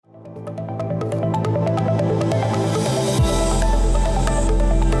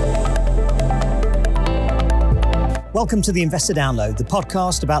Welcome to the Investor Download, the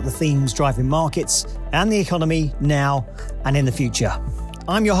podcast about the themes driving markets and the economy now and in the future.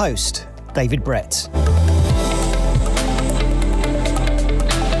 I'm your host, David Brett.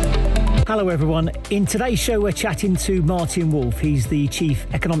 Hello everyone. In today's show we're chatting to Martin Wolf. He's the chief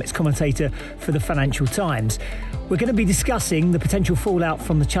economics commentator for the Financial Times. We're going to be discussing the potential fallout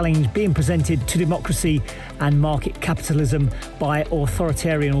from the challenge being presented to democracy and market capitalism by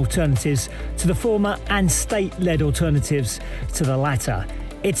authoritarian alternatives to the former and state-led alternatives to the latter.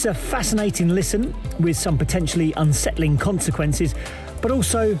 It's a fascinating listen with some potentially unsettling consequences, but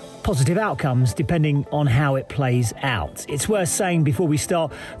also positive outcomes depending on how it plays out. It's worth saying before we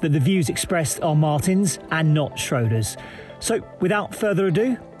start that the views expressed are Martin's and not Schroders. So without further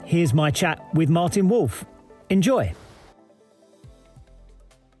ado, here's my chat with Martin Wolf. Enjoy.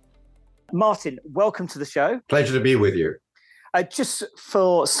 Martin, welcome to the show. Pleasure to be with you. Just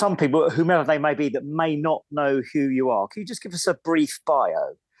for some people, whomever they may be, that may not know who you are, can you just give us a brief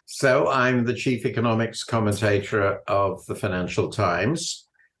bio? So I'm the chief economics commentator of the Financial Times.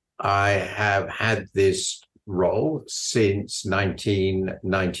 I have had this role since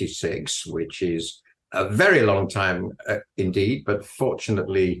 1996, which is a very long time indeed, but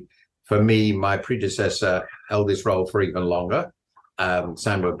fortunately for me, my predecessor held this role for even longer,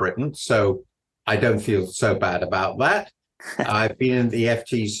 Samuel Britton. So I don't feel so bad about that. I've been in the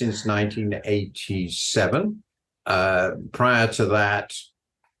FT since 1987. Prior to that,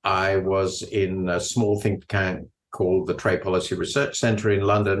 I was in a small think tank called the Trade Policy Research Centre in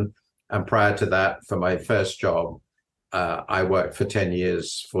London. And prior to that, for my first job, I worked for 10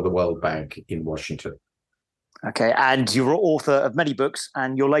 years for the World Bank in Washington. Okay, and you're author of many books,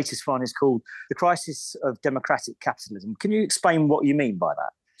 and your latest one is called The Crisis of Democratic Capitalism. Can you explain what you mean by that?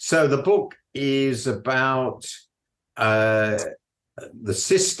 So the book is about the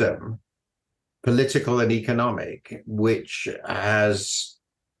system, political and economic, which has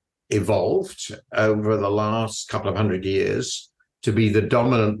evolved over the last couple of hundred years to be the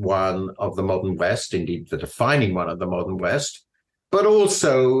dominant one of the modern West, indeed the defining one of the modern West, but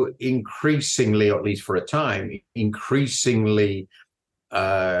also increasingly, or at least for a time, increasingly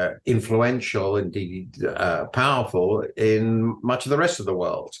influential, indeed powerful in much of the rest of the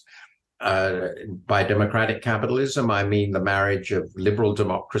world. By democratic capitalism, I mean the marriage of liberal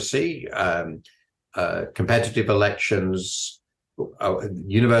democracy, competitive elections,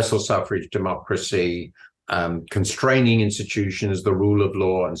 universal suffrage democracy, constraining institutions, the rule of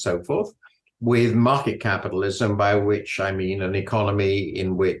law, and so forth, with market capitalism, by which I mean an economy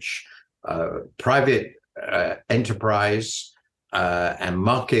in which private enterprise and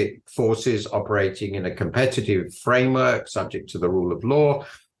market forces operating in a competitive framework subject to the rule of law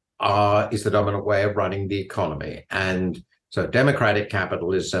is the dominant way of running the economy. And so democratic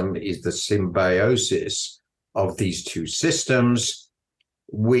capitalism is the symbiosis of these two systems,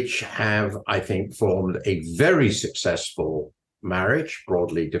 which have, I think, formed a very successful marriage,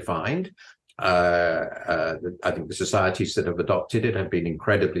 broadly defined. I think the societies that have adopted it have been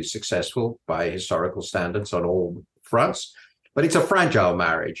incredibly successful by historical standards on all fronts. But it's a fragile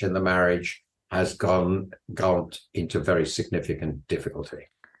marriage, and the marriage has gone into very significant difficulty.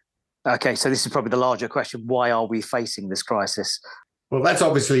 Okay, so this is probably the larger question. Why are we facing this crisis? Well, that's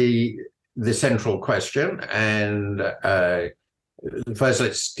obviously the central question. And first,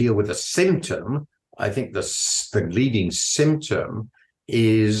 let's deal with the symptom. I think the leading symptom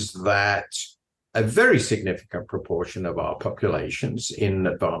is that a very significant proportion of our populations in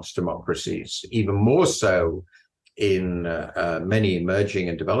advanced democracies, even more so in many emerging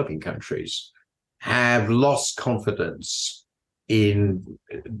and developing countries, have lost confidence in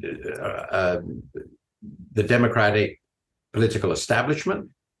the democratic political establishment,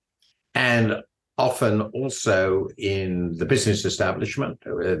 and often also in the business establishment,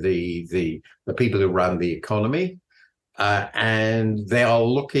 the people who run the economy, and they are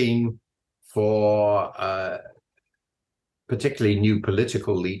looking for particularly new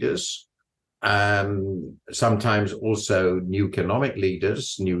political leaders, sometimes also new economic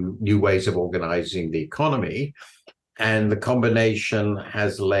leaders, new ways of organizing the economy. And the combination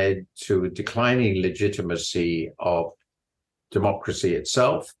has led to a declining legitimacy of democracy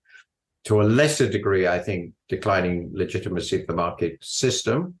itself, to a lesser degree, I think, declining legitimacy of the market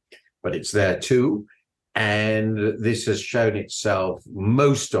system, but it's there too. And this has shown itself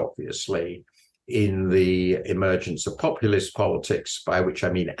most obviously in the emergence of populist politics, by which I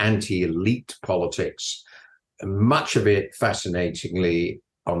mean anti-elite politics, much of it fascinatingly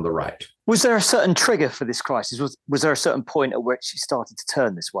on the right. Was there a certain trigger for this crisis? Was there a certain point at which it started to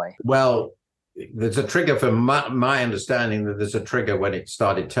turn this way? Well, there's a trigger, from my understanding, that there's a trigger when it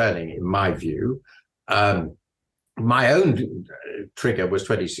started turning, in my view. My own trigger was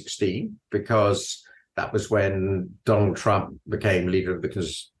 2016, because that was when Donald Trump became leader of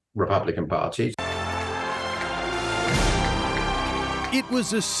the Republican Party. It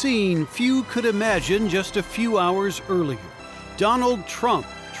was a scene few could imagine just a few hours earlier. Donald Trump,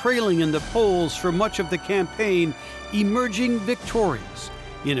 trailing in the polls for much of the campaign, emerging victorious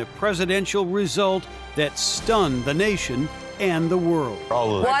in a presidential result that stunned the nation and the world.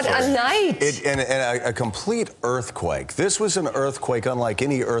 What a night! And a complete earthquake. This was an earthquake unlike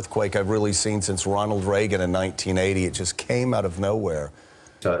any earthquake I've really seen since Ronald Reagan in 1980. It just came out of nowhere.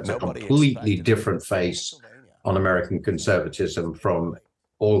 So it's a completely different face on American conservatism from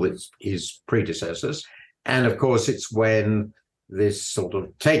all his predecessors. And of course, it's when this sort of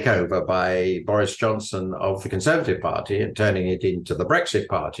takeover by Boris Johnson of the Conservative Party and turning it into the Brexit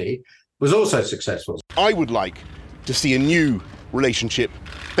Party was also successful. I would like to see a new relationship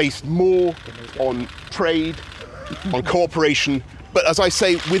based more on trade, on cooperation, but as I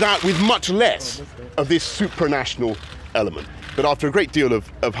say, with much less of this supranational element. But after a great deal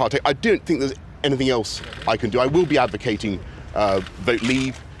of heartache, I don't think there's anything else I can do. I will be advocating vote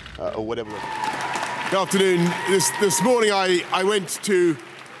leave or whatever. Good afternoon. This morning I went to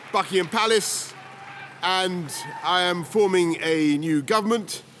Buckingham Palace and I am forming a new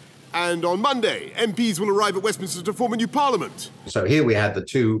government. And on Monday, MPs will arrive at Westminster to form a new parliament. So here we had the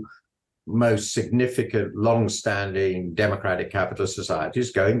two most significant, long-standing democratic capitalist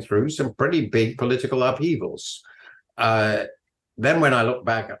societies going through some pretty big political upheavals. Then when I look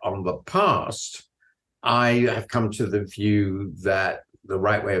back on the past, I have come to the view that the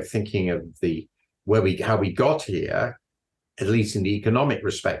right way of thinking of how we got here, at least in the economic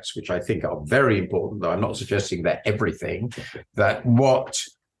respects, which I think are very important, though I'm not suggesting they're everything, that what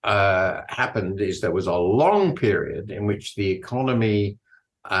happened is there was a long period in which the economy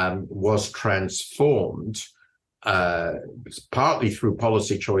was transformed, partly through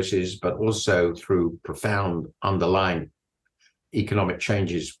policy choices, but also through profound underlying economic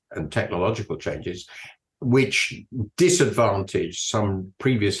changes and technological changes, which disadvantaged some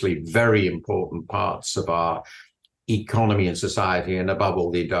previously very important parts of our economy and society, and above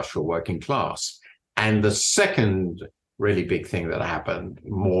all, the industrial working class. And the second really big thing that happened,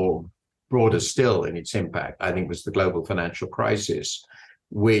 more broader still in its impact, I think, was the global financial crisis,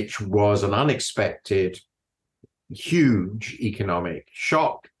 which was an unexpected, huge economic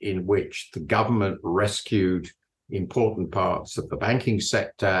shock in which the government rescued important parts of the banking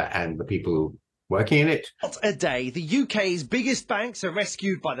sector and the people working in it. A day, the UK's biggest banks are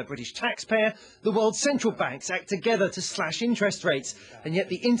rescued by the British taxpayer. The world's central banks act together to slash interest rates. And yet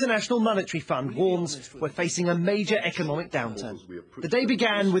the International Monetary Fund warns we're facing a major economic downturn. The day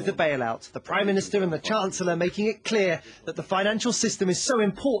began with the bailout, the Prime Minister and the Chancellor making it clear that the financial system is so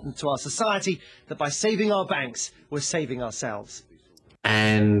important to our society that by saving our banks, we're saving ourselves.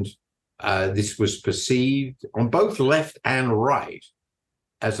 And this was perceived on both left and right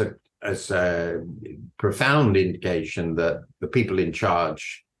as a profound indication that the people in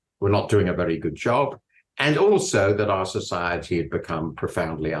charge were not doing a very good job, and also that our society had become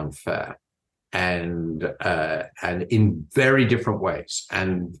profoundly unfair, and in very different ways.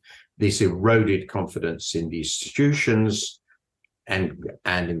 And this eroded confidence in the institutions and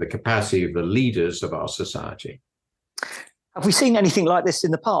in the capacity of the leaders of our society. Have we seen anything like this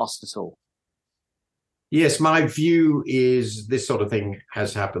in the past at all? Yes, my view is this sort of thing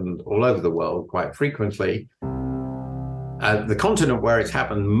has happened all over the world quite frequently. The continent where it's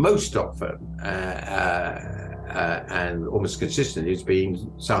happened most often and almost consistently has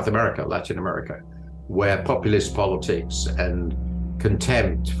been South America, Latin America, where populist politics and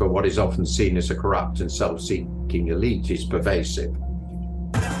contempt for what is often seen as a corrupt and self-seeking elite is pervasive.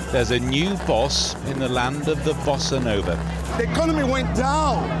 There's a new boss in the land of the bossa nova. The economy went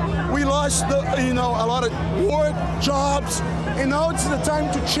down. We lost, a lot of work, jobs, and now it's the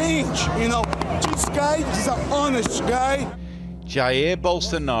time to change. This guy is an honest guy. Jair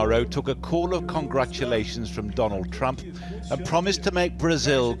Bolsonaro took a call of congratulations from Donald Trump and promised to make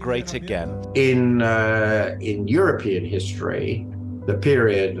Brazil great again. In European history, the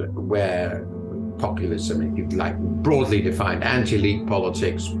period where populism, like broadly defined anti-elite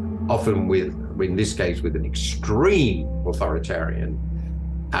politics, often in this case with an extreme authoritarian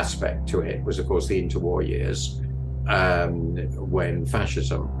aspect to it, was of course the interwar years, when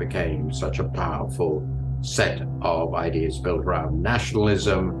fascism became such a powerful set of ideas built around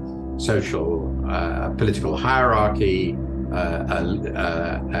nationalism, social, political hierarchy,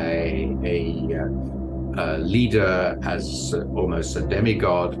 a leader as almost a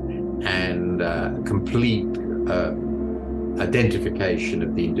demigod, and complete identification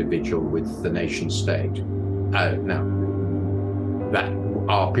of the individual with the nation state. Now, that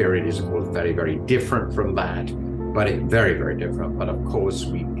our period is, of course, very, very different from that, but it's very, very different. But of course,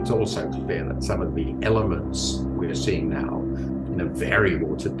 it's also clear that some of the elements we're seeing now in a very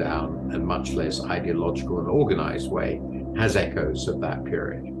watered down and much less ideological and organized way has echoes of that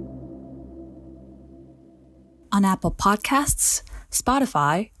period. On Apple Podcasts,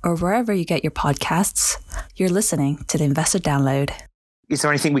 Spotify, or wherever you get your podcasts, you're listening to the Investor Download. Is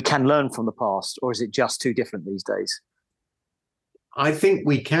there anything we can learn from the past, or is it just too different these days? I think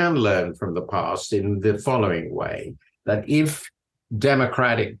we can learn from the past in the following way, that if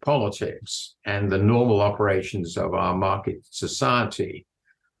democratic politics and the normal operations of our market society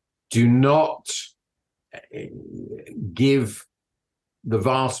do not give the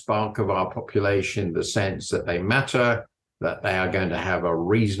vast bulk of our population the sense that they matter, that they are going to have a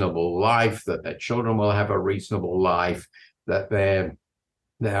reasonable life, that their children will have a reasonable life, that they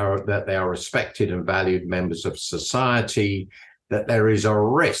are respected and valued members of society, that there is a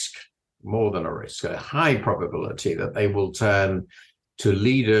risk, more than a risk, a high probability that they will turn to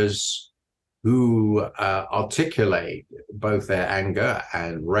leaders who articulate both their anger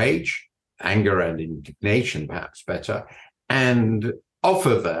and rage, anger and indignation, perhaps better, and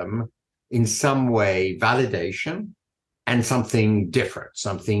offer them in some way validation and something different,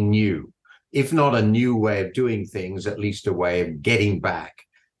 something new. If not a new way of doing things, at least a way of getting back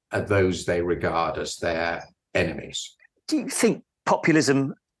at those they regard as their enemies. Do you think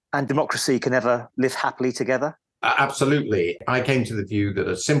populism and democracy can ever live happily together? Absolutely. I came to the view that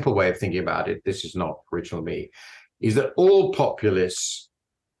a simple way of thinking about it, this is not original me, is that all populists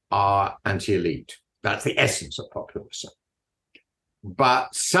are anti-elite. That's the essence of populism.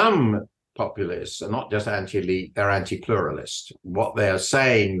 But some populists are not just anti-elite, they're anti-pluralist. What they're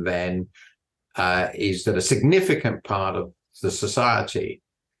saying then is that a significant part of the society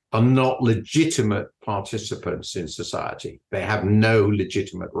are not legitimate participants in society. They have no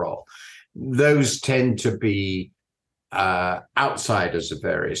legitimate role. Those tend to be outsiders of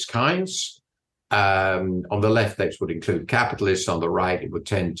various kinds. On the left, those would include capitalists. On the right, it would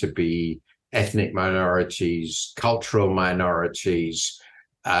tend to be ethnic minorities, cultural minorities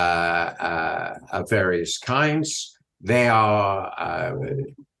of various kinds. They are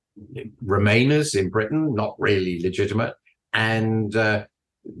Remainers in Britain, not really legitimate, and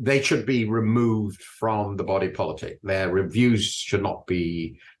they should be removed from the body politic. Their views should not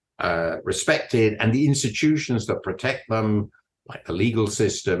be respected, and the institutions that protect them, like the legal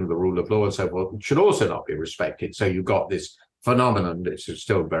system, the rule of law, and so forth, should also not be respected. So you've got this phenomenon that is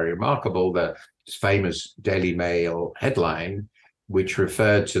still very remarkable, the famous Daily Mail headline, which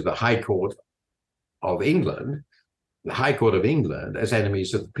referred to the High Court of England, as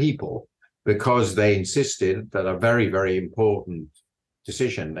enemies of the people, because they insisted that a very, very important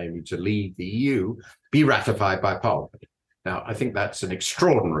decision, namely to leave the EU, be ratified by Parliament. Now, I think that's an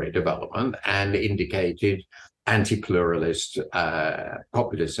extraordinary development and indicated anti-pluralist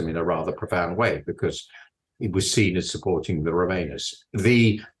populism in a rather profound way, because it was seen as supporting the Remainers.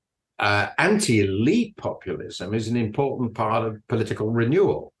 The anti-elite populism is an important part of political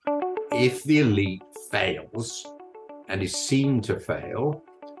renewal. If the elite fails and is seen to fail,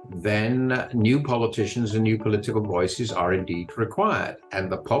 then new politicians and new political voices are indeed required.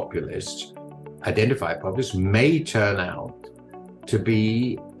 And the populists, identified populists, may turn out to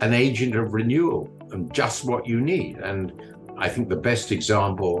be an agent of renewal and just what you need. And I think the best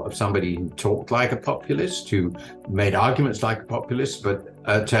example of somebody who talked like a populist, who made arguments like a populist, but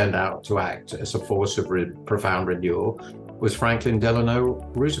turned out to act as a force of profound renewal, was Franklin Delano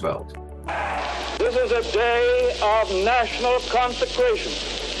Roosevelt. This is a day of national consecration.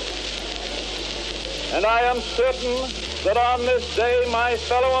 And I am certain that on this day, my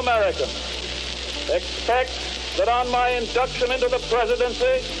fellow Americans expect that on my induction into the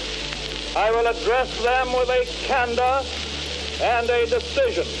presidency, I will address them with a candor and a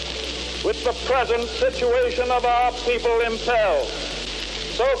decision which the present situation of our people impels.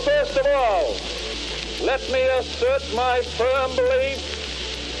 So first of all, let me assert my firm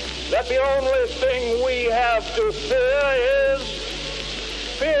belief that the only thing we have to fear is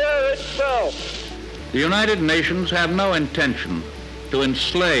fear itself. The United Nations have no intention to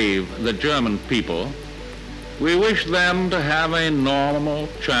enslave the German people. We wish them to have a normal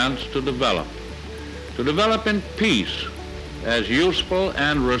chance to develop in peace as useful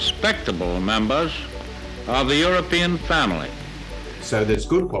and respectable members of the European family. So there's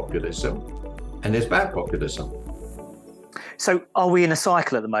good populism and there's bad populism. So are we in a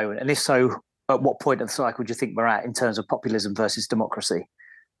cycle at the moment? And if so, at what point of the cycle do you think we're at in terms of populism versus democracy?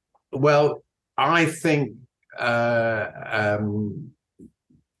 Well, I think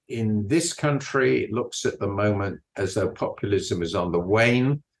in this country, it looks at the moment as though populism is on the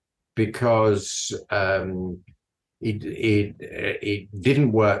wane because it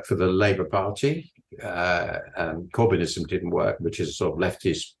didn't work for the Labour Party. Corbynism didn't work, which is sort of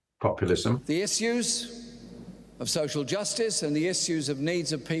leftist populism. The issues of social justice and the issues of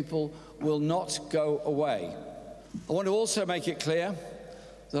needs of people will not go away. I want to also make it clear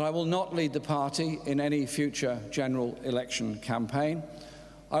that I will not lead the party in any future general election campaign.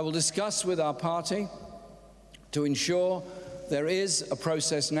 I will discuss with our party to ensure there is a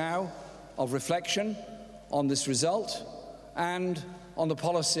process now of reflection on this result and on the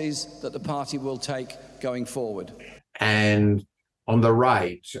policies that the party will take going forward. And on the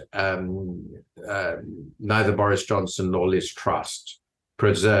right, neither Boris Johnson nor Liz Truss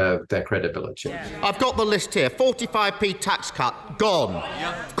preserved their credibility. I've got the list here. 45p tax cut, gone.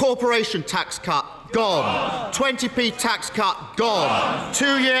 Corporation tax cut, gone. 20p tax cut, gone.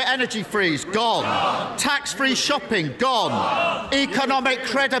 2-year energy freeze, gone. Tax-free shopping, gone. Economic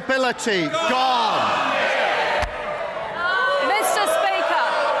credibility, gone. Mr. Speaker,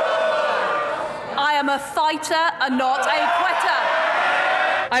 I am a fighter and not a quitter.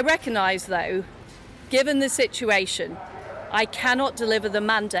 I recognise, though, given the situation, I cannot deliver the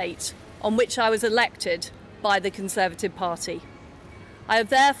mandate on which I was elected by the Conservative Party. I have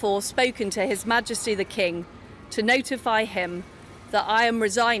therefore spoken to His Majesty the King to notify him that I am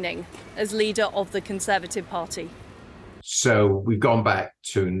resigning as leader of the Conservative Party. So we've gone back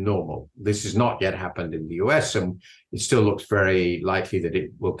to normal. This has not yet happened in the US, and it still looks very likely that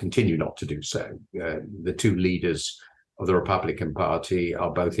it will continue not to do so. The two leaders of the Republican Party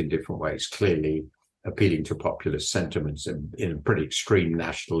are both in different ways, clearly appealing to populist sentiments in pretty extreme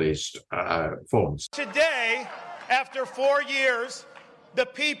nationalist forms. Today, after 4 years, the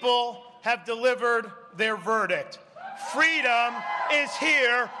people have delivered their verdict. Freedom is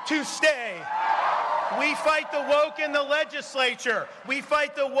here to stay. We fight the woke in the legislature. We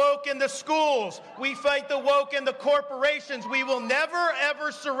fight the woke in the schools. We fight the woke in the corporations. We will never,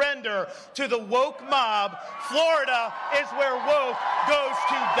 ever surrender to the woke mob. Florida is where woke goes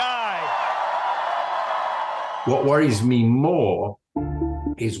to die. What worries me more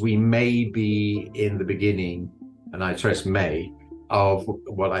is we may be in the beginning, and I stress may, of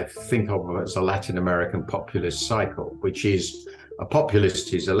what I think of as a Latin American populist cycle, which is a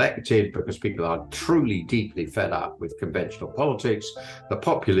populist is elected because people are truly deeply fed up with conventional politics. The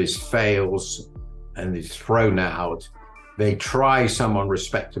populist fails and is thrown out. They try someone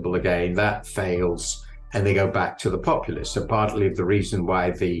respectable again, that fails, and they go back to the populist. So partly the reason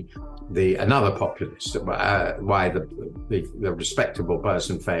why another populist, why the respectable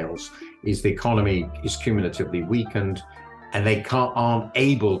person fails, is the economy is cumulatively weakened, and they aren't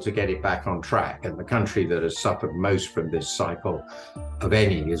able to get it back on track. And the country that has suffered most from this cycle of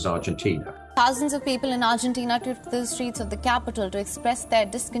any is Argentina. Thousands of people in Argentina took to the streets of the capital to express their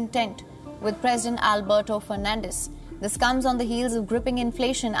discontent with President Alberto Fernandez. This comes on the heels of gripping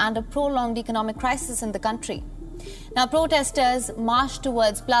inflation and a prolonged economic crisis in the country. Now, protesters marched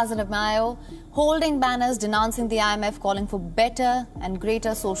towards Plaza de Mayo, holding banners denouncing the IMF, calling for better and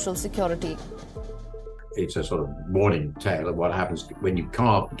greater social security. It's a sort of warning tale of what happens when you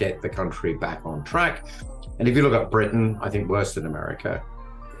can't get the country back on track. And if you look at Britain, I think worse than America,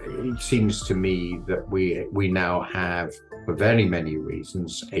 it seems to me that we now have, for very many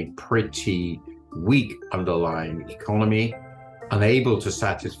reasons, a pretty weak underlying economy, unable to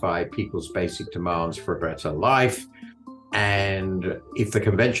satisfy people's basic demands for a better life. And if the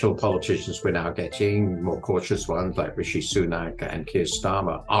conventional politicians we're now getting, more cautious ones like Rishi Sunak and Keir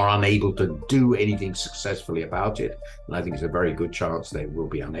Starmer, are unable to do anything successfully about it, and I think it's a very good chance they will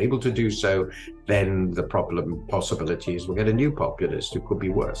be unable to do so, then the possibility is we'll get a new populist who could be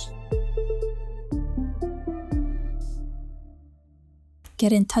worse.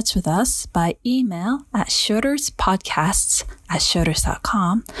 Get in touch with us by email at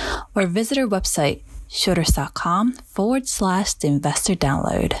schroederspodcasts@schroders.com or visit our website, schroders.com/the investor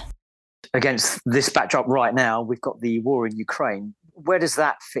download. Against this backdrop right now, we've got the war in Ukraine. Where does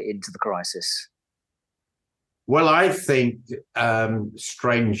that fit into the crisis? Well, I think,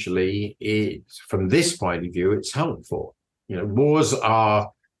 strangely, from this point of view, it's helpful. Wars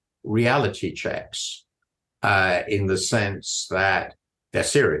are reality checks in the sense that they're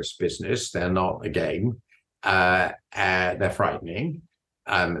serious business. They're not a game. They're frightening.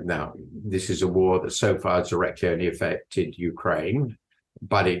 Now, this is a war that so far directly only affected Ukraine,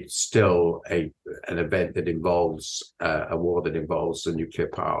 but it's still an event that involves a war that involves a nuclear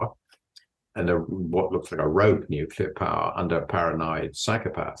power and what looks like a rogue nuclear power under a paranoid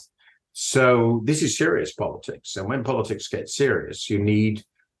psychopath. So this is serious politics. And when politics get serious, you need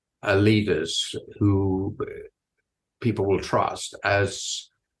leaders who people will trust as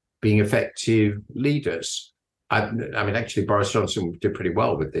being effective leaders. I mean, actually, Boris Johnson did pretty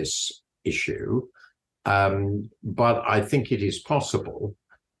well with this issue, but I think it is possible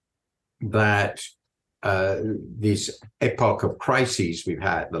that this epoch of crises we've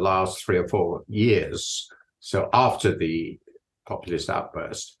had the last 3 or 4 years, so after the populist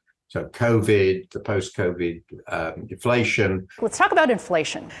outburst, so COVID, the post-COVID inflation. Let's talk about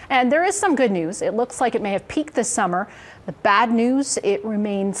inflation. And there is some good news. It looks like it may have peaked this summer. The bad news, it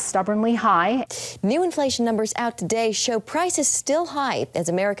remains stubbornly high. New inflation numbers out today show prices still high as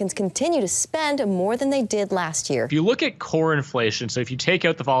Americans continue to spend more than they did last year. If you look at core inflation, so if you take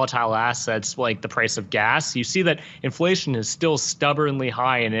out the volatile assets like the price of gas, you see that inflation is still stubbornly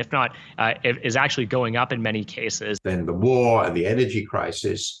high, and if not, is actually going up in many cases. Then the war and the energy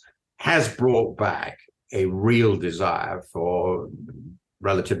crisis has brought back a real desire for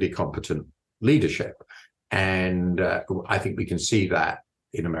relatively competent leadership. And I think we can see that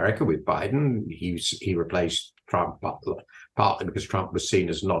in America with Biden. He replaced Trump partly because Trump was seen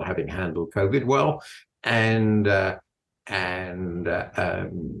as not having handled COVID well.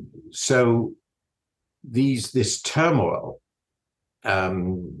 So this turmoil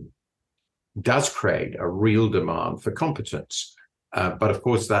does create a real demand for competence. But of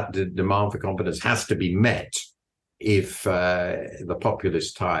course, that demand for competence has to be met if the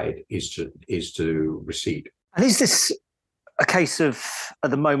populist tide is to recede. And is this a case of, at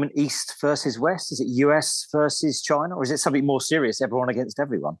the moment, East versus West? Is it US versus China? Or is it something more serious, everyone against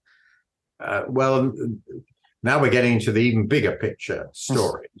everyone? Well, now we're getting into the even bigger picture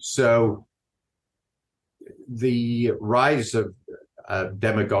story. So the rise of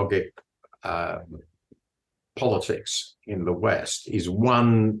demagogic politics in the West is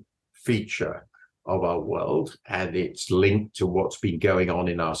one feature of our world, and it's linked to what's been going on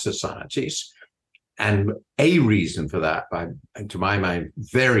in our societies. And a reason for that, to my mind,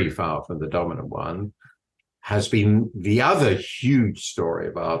 very far from the dominant one, has been the other huge story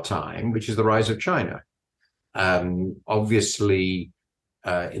of our time, which is the rise of China. Obviously,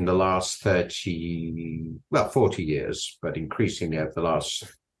 in the last 40 years, but increasingly over the last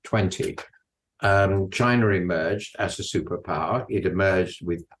 20, China emerged as a superpower. It emerged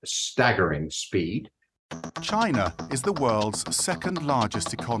with staggering speed. China is the world's second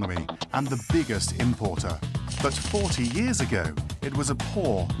largest economy and the biggest importer. But 40 years ago, it was a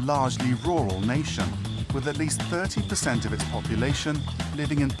poor, largely rural nation, with at least 30% of its population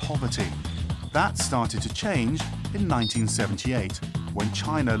living in poverty. That started to change in 1978, when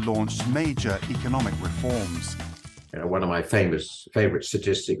China launched major economic reforms. One of my favorite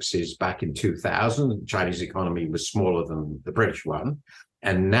statistics is back in 2000, the Chinese economy was smaller than the British one.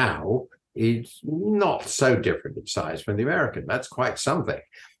 And now it's not so different in size from the American. That's quite something.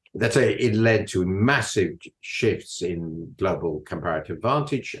 It led to massive shifts in global comparative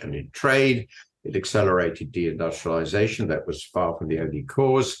advantage and in trade. It accelerated deindustrialization that was far from the only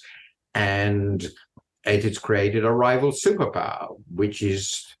cause. And it has created a rival superpower, which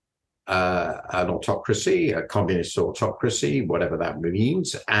is an autocracy, a communist autocracy, whatever that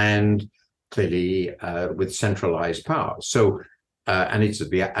means, and clearly with centralized power. So, and it's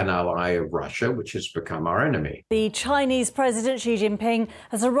an ally of Russia, which has become our enemy. The Chinese President Xi Jinping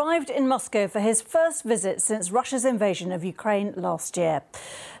has arrived in Moscow for his first visit since Russia's invasion of Ukraine last year.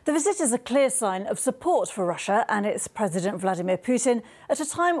 The visit is a clear sign of support for Russia and its President Vladimir Putin at a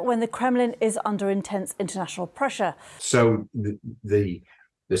time when the Kremlin is under intense international pressure. So the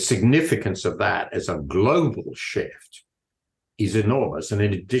significance of that as a global shift is enormous. And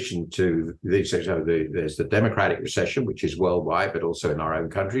in addition to this, there's the democratic recession, which is worldwide, but also in our own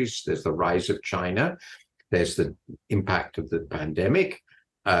countries. There's the rise of China. There's the impact of the pandemic.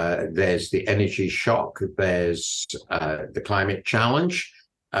 There's the energy shock. There's the climate challenge.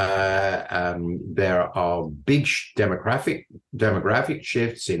 There are big demographic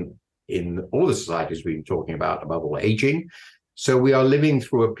shifts in all the societies we've been talking about, above all aging. So we are living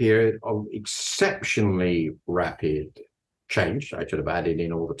through a period of exceptionally rapid change. I should have added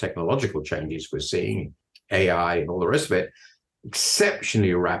in all the technological changes we're seeing, AI and all the rest of it.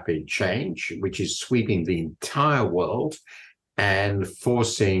 Exceptionally rapid change, which is sweeping the entire world and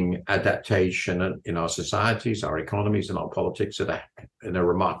forcing adaptation in our societies, our economies, and our politics at a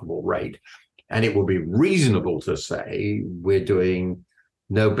remarkable rate. And it would be reasonable to say we're doing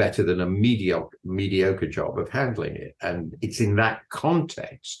no better than a mediocre job of handling it. And it's in that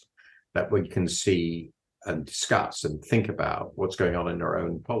context that we can see and discuss and think about what's going on in our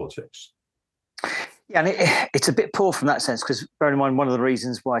own politics. Yeah, and it's a bit poor from that sense, because bear in mind, one of the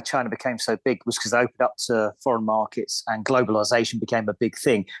reasons why China became so big was because they opened up to foreign markets and globalization became a big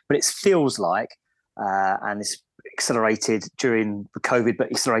thing. But it feels like, and it's accelerated during the COVID, but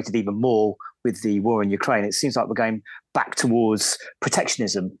accelerated even more with the war in Ukraine, it seems like we're going back towards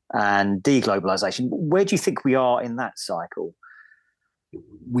protectionism and deglobalization. Where do you think we are in that cycle?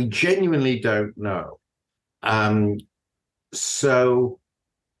 We genuinely don't know. So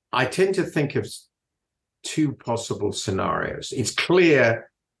I tend to think of two possible scenarios. It's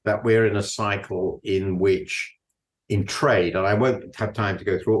clear that we're in a cycle in which, in trade, and I won't have time to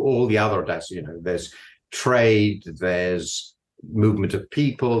go through all the other, there's trade, there's movement of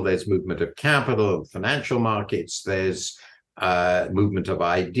people, there's movement of capital, financial markets, there's movement of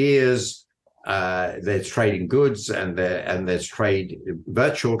ideas, there's trading goods, and there's trade,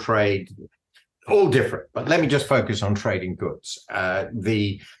 virtual trade, all different. But let me just focus on trading goods.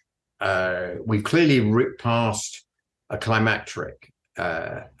 We've clearly ripped past a climacteric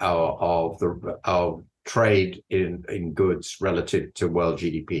of trade in goods relative to world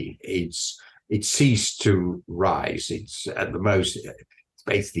GDP. It's ceased to rise. It's at the most, it's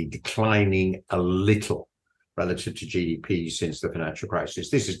basically declining a little relative to GDP since the financial crisis.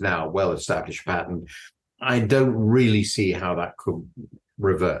 This is now a well-established pattern. I don't really see how that could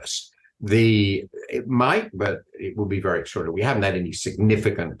reverse. It might, but it will be very extraordinary. We haven't had any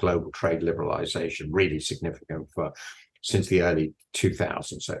significant global trade liberalization, really significant, since the early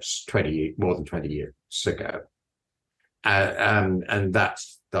 2000s. So it's more than 20 years ago, and that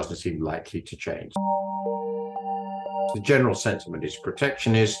doesn't seem likely to change. The general sentiment is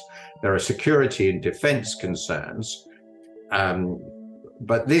protectionist. There are security and defense concerns,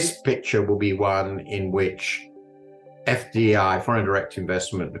 but this picture will be one in which FDI, foreign direct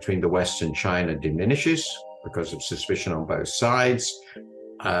investment between the West and China, diminishes because of suspicion on both sides.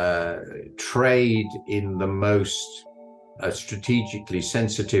 Trade in the most strategically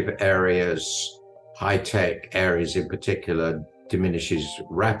sensitive areas, high-tech areas in particular, diminishes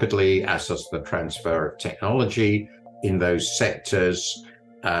rapidly, as does the transfer of technology in those sectors.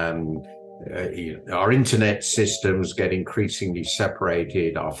 Our internet systems get increasingly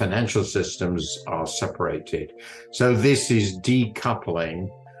separated. Our financial systems are separated. So this is decoupling,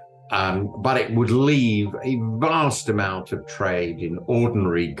 but it would leave a vast amount of trade in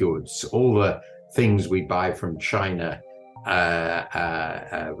ordinary goods, all the things we buy from China,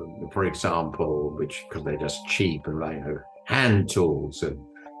 for example, because they're just cheap, and hand tools and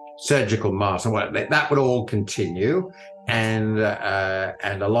surgical masks and what, that would all continue. And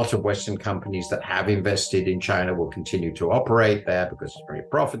a lot of Western companies that have invested in China will continue to operate there because it's very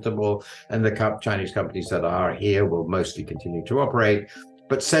profitable. And the Chinese companies that are here will mostly continue to operate.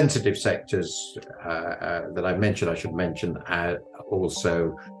 But sensitive sectors that I mentioned, I should mention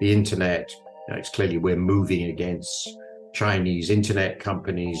also the internet. It's clearly we're moving against Chinese internet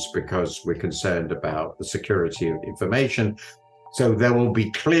companies because we're concerned about the security of information. So there will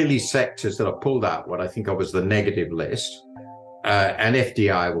be clearly sectors that are pulled out, what I think of as the negative list, and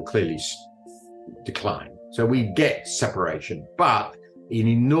FDI will clearly decline. So we get separation, but an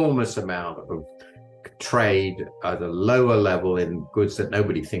enormous amount of trade at a lower level in goods that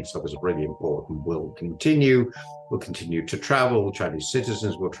nobody thinks of as really important will continue. We'll continue to travel. Chinese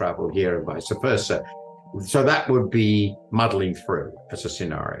citizens will travel here and vice versa. So that would be muddling through as a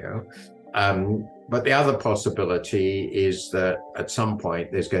scenario. But the other possibility is that at some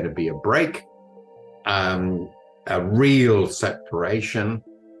point there's going to be a break, a real separation,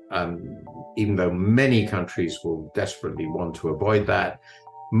 even though many countries will desperately want to avoid that,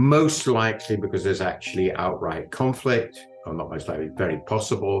 most likely because there's actually outright conflict, or not most likely, very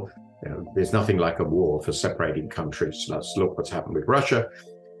possible. There's nothing like a war for separating countries. Let's look what's happened with Russia.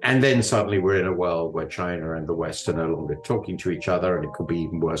 And then suddenly we're in a world where China and the West are no longer talking to each other, and it could be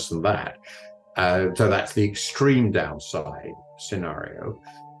even worse than that. So that's the extreme downside scenario.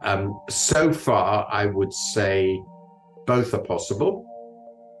 So far, I would say both are possible.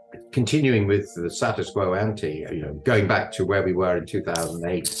 Continuing with the status quo ante, going back to where we were in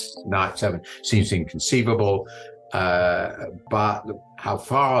 2008, 2007 seems inconceivable. But how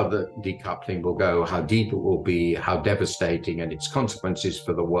far the decoupling will go, how deep it will be, how devastating, and its consequences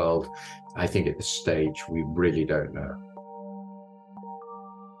for the world, I think at this stage we really don't know.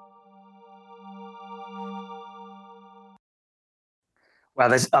 Well,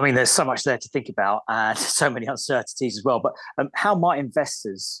 there's so much there to think about, and so many uncertainties as well. But how might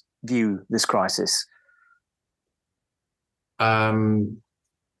investors view this crisis?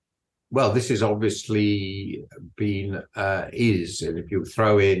 Well, this has obviously been and if you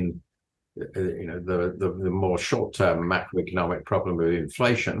throw in, the more short-term macroeconomic problem of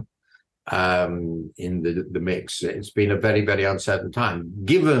inflation, in the mix. It's been a very, very uncertain time.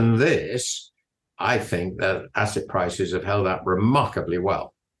 Given this, I think that asset prices have held up remarkably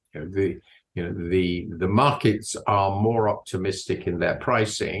well. The markets are more optimistic in their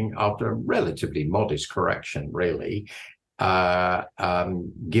pricing after a relatively modest correction, really,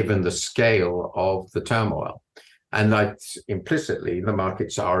 given the scale of the turmoil. And that implicitly, the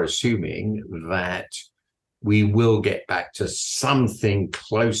markets are assuming that we will get back to something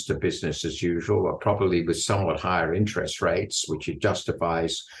close to business as usual, or probably with somewhat higher interest rates, which it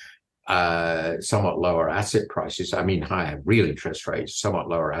justifies somewhat lower asset prices. I mean, higher real interest rates, somewhat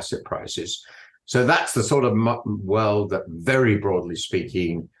lower asset prices. So that's the sort of world that, very broadly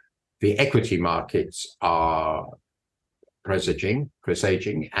speaking, the equity markets are presaging,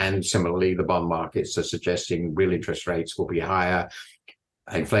 and similarly, the bond markets are suggesting real interest rates will be higher.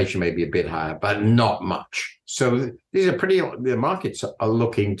 Inflation may be a bit higher, but not much. So these are the markets are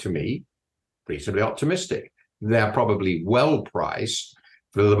looking to me reasonably optimistic. They're probably well priced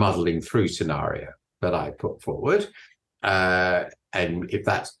for the muddling through scenario that I put forward. And if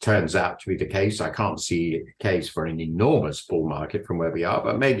that turns out to be the case, I can't see a case for an enormous bull market from where we are,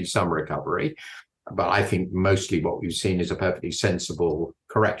 but maybe some recovery. But I think mostly what we've seen is a perfectly sensible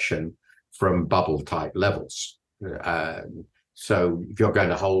correction from bubble type levels. So if you're going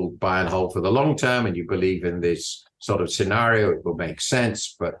to buy and hold for the long term and you believe in this sort of scenario, it will make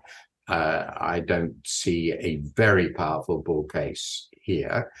sense. But I don't see a very powerful bull case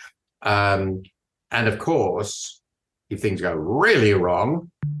here. And of course, if things go really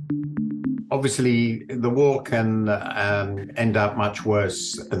wrong, obviously the war can end up much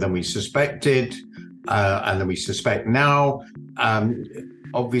worse than we suspected and than we suspect now.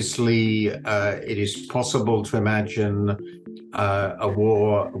 Obviously, it is possible to imagine a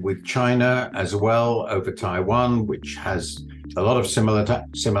war with China as well over Taiwan, which has a lot of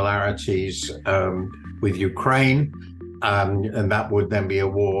similarities with Ukraine. And that would then be a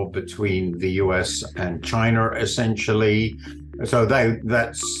war between the US and China, essentially. So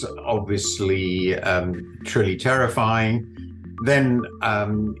that's obviously truly terrifying. Then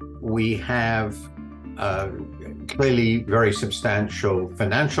we have clearly very substantial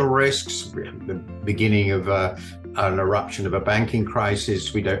financial risks, the beginning of an eruption of a banking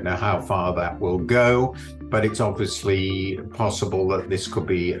crisis. We don't know how far that will go, but it's obviously possible that this could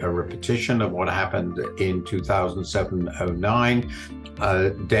be a repetition of what happened in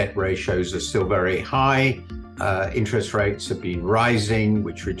 2007-09. Debt ratios are still very high. Interest rates have been rising,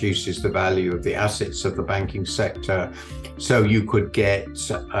 which reduces the value of the assets of the banking sector. So you could get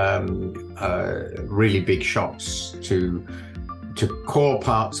really big shocks to core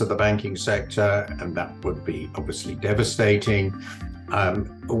parts of the banking sector, and that would be obviously devastating.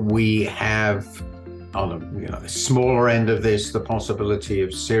 We have, on a smaller end of this, the possibility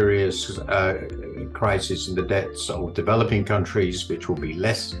of serious crisis in the debts of developing countries, which will be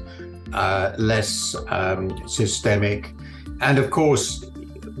less systemic. And of course,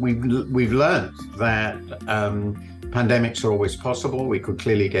 we've learned that pandemics are always possible. We could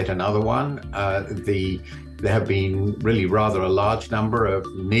clearly get another one. There have been really rather a large number of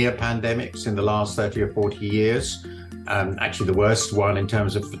near pandemics in the last 30 or 40 years. Actually, the worst one in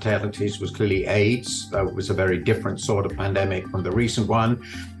terms of fatalities was clearly AIDS. It was a very different sort of pandemic from the recent one.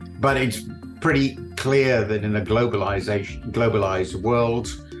 But it's pretty clear that in a globalized world,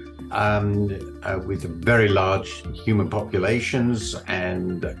 with very large human populations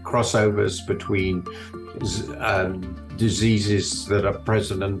and crossovers between diseases that are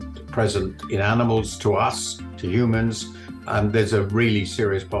present in animals to us, to humans, there's a really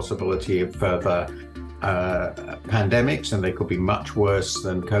serious possibility of further pandemics, and they could be much worse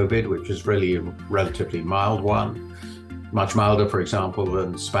than COVID, which is really a relatively mild one. Much milder, for example,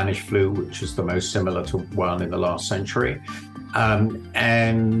 than Spanish flu, which is the most similar to one in the last century.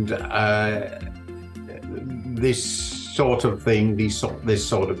 This sort of thing, this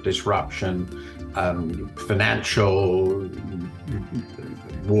sort of disruption, financial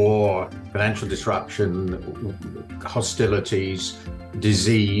war, financial disruption, hostilities,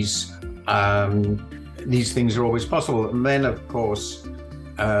 disease, these things are always possible. And then, of course,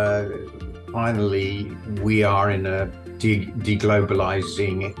 finally, we are in a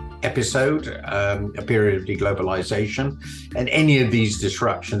deglobalizing episode, a period of deglobalization, and any of these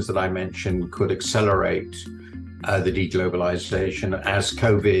disruptions that I mentioned could accelerate the deglobalization, as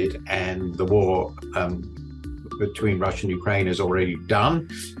COVID and the war between Russia and Ukraine has already done.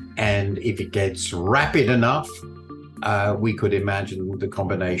 And if it gets rapid enough, we could imagine the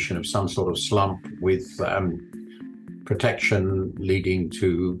combination of some sort of slump with protection leading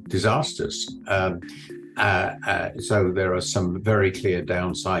to disasters. So there are some very clear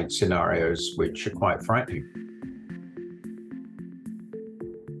downside scenarios which are quite frightening.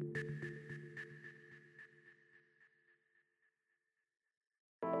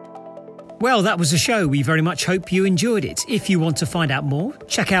 Well, that was the show. We very much hope you enjoyed it. If you want to find out more,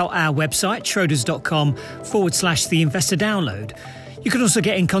 check out our website, schroders.com/The Investor Download. You can also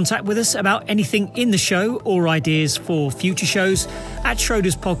get in contact with us about anything in the show or ideas for future shows at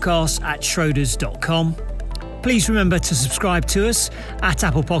schroderspodcast@schroders.com. Please remember to subscribe to us at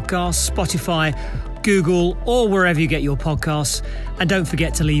Apple Podcasts, Spotify, Google, or wherever you get your podcasts. And don't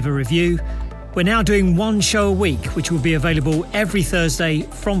forget to leave a review. We're now doing one show a week, which will be available every Thursday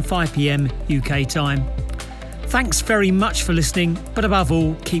from 5 p.m. UK time. Thanks very much for listening, but above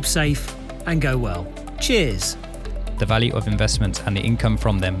all, keep safe and go well. Cheers. The value of investments and the income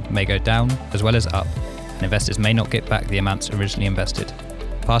from them may go down as well as up, and investors may not get back the amounts originally invested.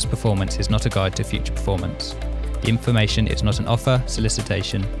 Past performance is not a guide to future performance. The information is not an offer,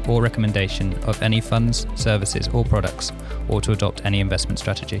 solicitation, or recommendation of any funds, services, or products, or to adopt any investment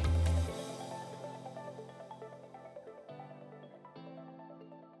strategy.